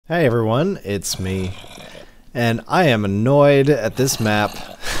Hey everyone, it's me, and I am annoyed at this map.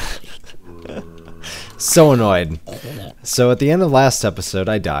 So annoyed. So at the end of last episode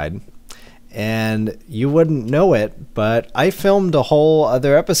I died, and you wouldn't know it, but I filmed a whole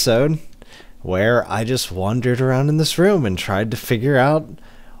other episode where I just wandered around in this room and tried to figure out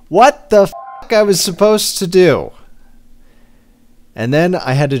what the f*** I was supposed to do. And then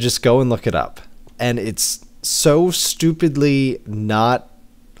I had to just go and look it up, and it's so stupidly not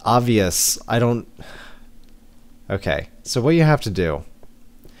obvious. I don't... Okay, so what you have to do...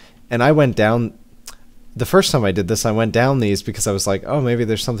 And I went down... The first time I did this, I went down these because I was like, oh, maybe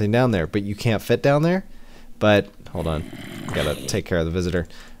there's something down there, but you can't fit down there? But, hold on. I gotta take care of the visitor.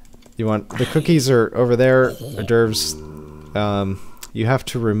 You want... The cookies are over there, hors d'oeuvres. You have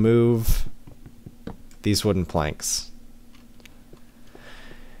to remove these wooden planks.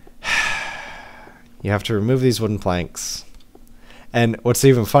 You have to remove these wooden planks. And what's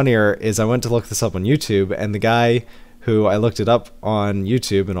even funnier is I went to look this up on YouTube, and the guy who I looked it up on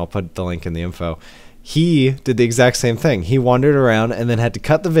YouTube, and I'll put the link in the info, he did the exact same thing. He wandered around and then had to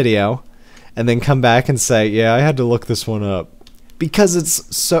cut the video and then come back and say, yeah, I had to look this one up. Because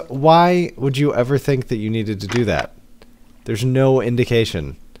it's so... Why would you ever think that you needed to do that? There's no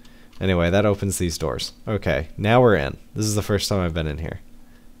indication. Anyway, that opens these doors. Okay, now we're in. This is the first time I've been in here.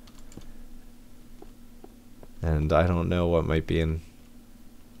 And I don't know what might be in...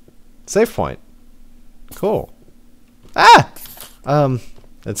 Save point. Cool. Ah!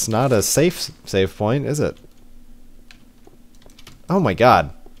 It's not a safe save point, is it? Oh my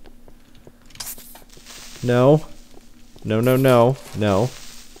god. No. No, no, no. No.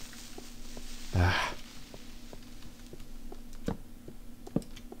 Ah.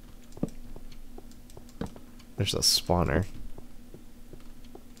 There's a spawner.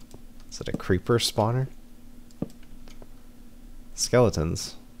 Is it a creeper spawner?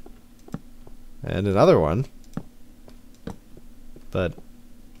 Skeletons. And another one. But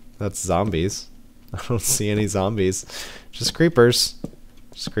that's zombies. I don't see any zombies. Just creepers.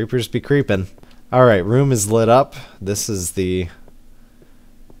 Just creepers be creeping. Alright, room is lit up. This is the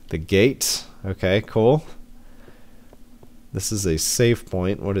gate. Okay, cool. This is a save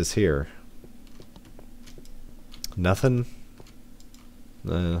point. What is here? Nothing.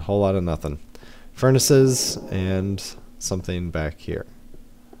 A whole lot of nothing. Furnaces and something back here.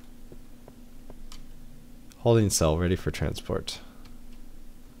 Holding cell ready for transport.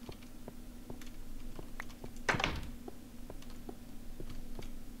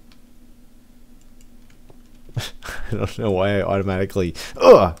 I don't know why I automatically...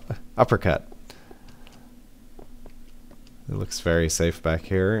 Ugh! Uppercut. It looks very safe back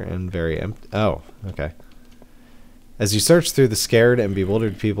here and very empty. Oh, okay. As you search through the scared and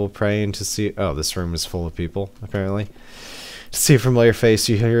bewildered people praying to see... Oh, this room is full of people, apparently. To see a familiar face,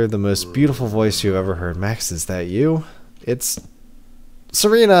 you hear the most beautiful voice you've ever heard. Max, is that you? It's...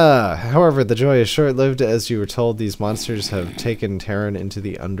 Serena! However, the joy is short-lived. As you were told, these monsters have taken Terran into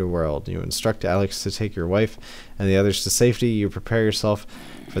the underworld. You instruct Alex to take your wife and the others to safety. You prepare yourself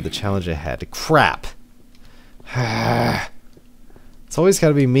for the challenge ahead. Crap! It's always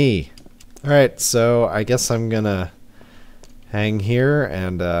gotta be me. Alright, so I guess I'm gonna hang here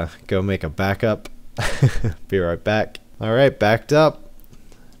and go make a backup. Be right back. Alright, backed up.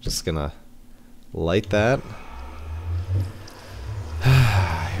 Just gonna light that.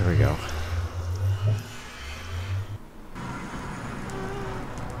 Here we go.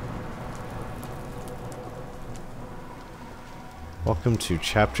 Welcome to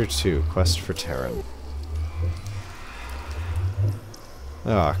Chapter 2, Quest for Terran.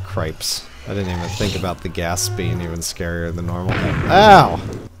 Ah, oh, cripes. I didn't even think about the gas being even scarier than normal. Ow!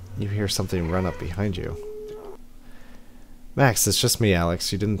 You hear something run up behind you. Max, it's just me,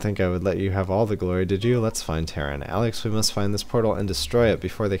 Alex. You didn't think I would let you have all the glory, did you? Let's find Terran. Alex, we must find this portal and destroy it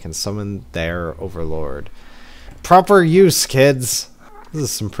before they can summon their overlord. Proper use, kids! This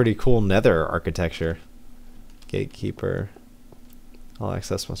is some pretty cool nether architecture. Gatekeeper. All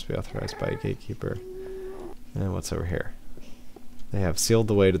access must be authorized by a gatekeeper. And what's over here? They have sealed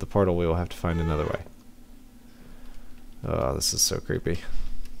the way to the portal. We will have to find another way. Oh, this is so creepy.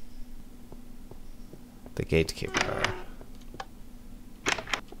 The gatekeeper.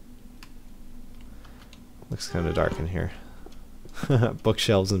 Looks kind of dark in here.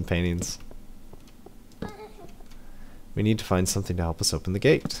 Bookshelves and paintings. We need to find something to help us open the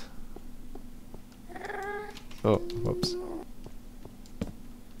gate. Oh, whoops.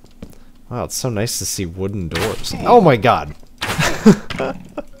 Wow, it's so nice to see wooden doors. Oh my god!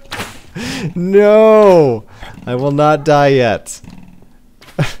 No! I will not die yet.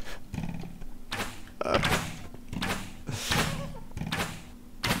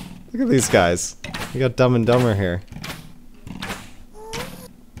 Look at these guys. We got Dumb and Dumber here.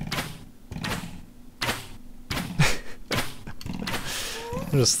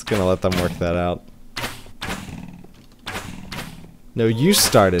 I'm just gonna let them work that out. No, you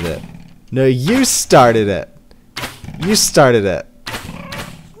started it. No, you started it. You started it.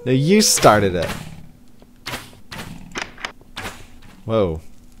 No, you started it. Whoa.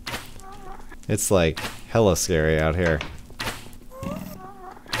 It's like hella scary out here.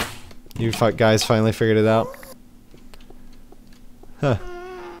 You guys finally figured it out? Huh.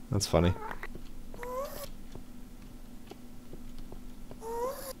 That's funny.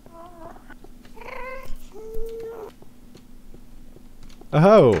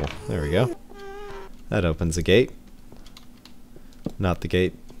 Oh, there we go. That opens a gate. Not the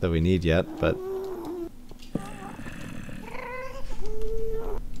gate that we need yet, but...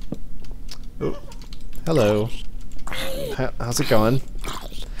 Oh, hello. How's it going?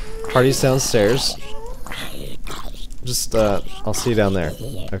 Party's downstairs. Just, I'll see you down there.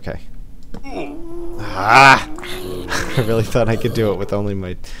 Okay. Ah! I really thought I could do it with only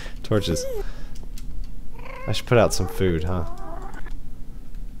my torches. I should put out some food, huh?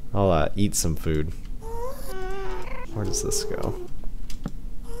 I'll, eat some food. Where does this go?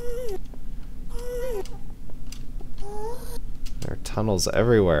 There are tunnels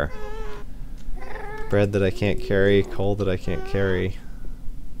everywhere. Bread that I can't carry, coal that I can't carry.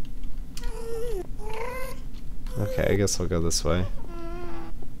 Okay, I guess I'll go this way.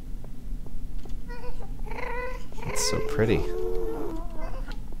 It's so pretty.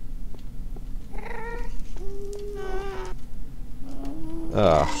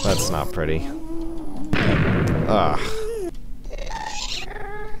 Oh, that's not pretty. Ugh.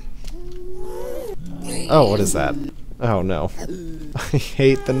 Oh, what is that? Oh no. I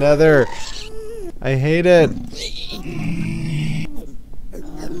hate the nether! I hate it!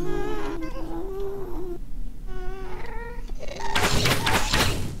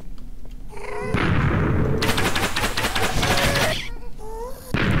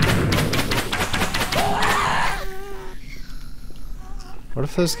 What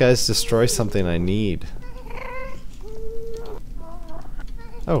if those guys destroy something I need?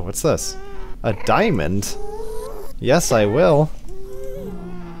 Oh, what's this? A diamond? Yes, I will.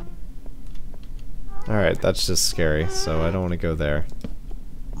 Alright, that's just scary, so I don't want to go there.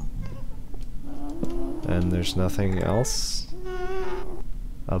 And there's nothing else?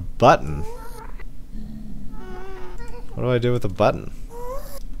 A button? What do I do with a button?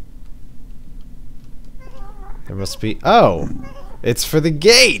 There must be... Oh! It's for the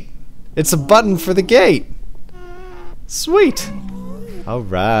gate! It's a button for the gate! Sweet!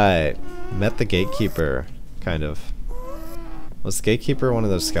 Alright. Met the gatekeeper. Kind of. Was the gatekeeper one of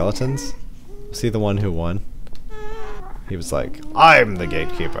those skeletons? Was he the one who won? He was like, I'm the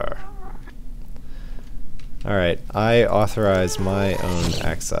gatekeeper! Alright, I authorize my own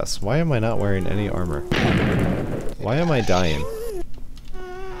access. Why am I not wearing any armor? Why am I dying?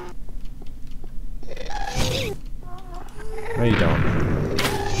 No, you don't.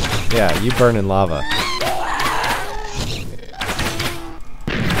 Yeah, you burn in lava.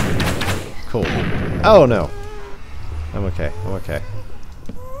 Cool. Oh no! I'm okay, I'm okay.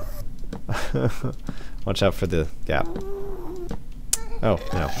 Watch out for the gap. Oh,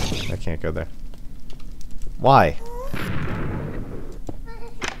 no. I can't go there. Why?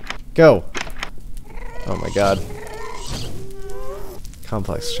 Go! Oh my god.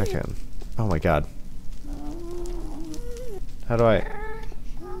 Complex check-in. Oh my god. How do I...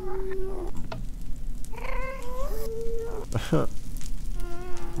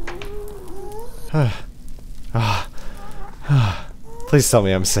 Please tell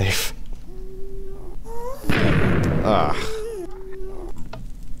me I'm safe.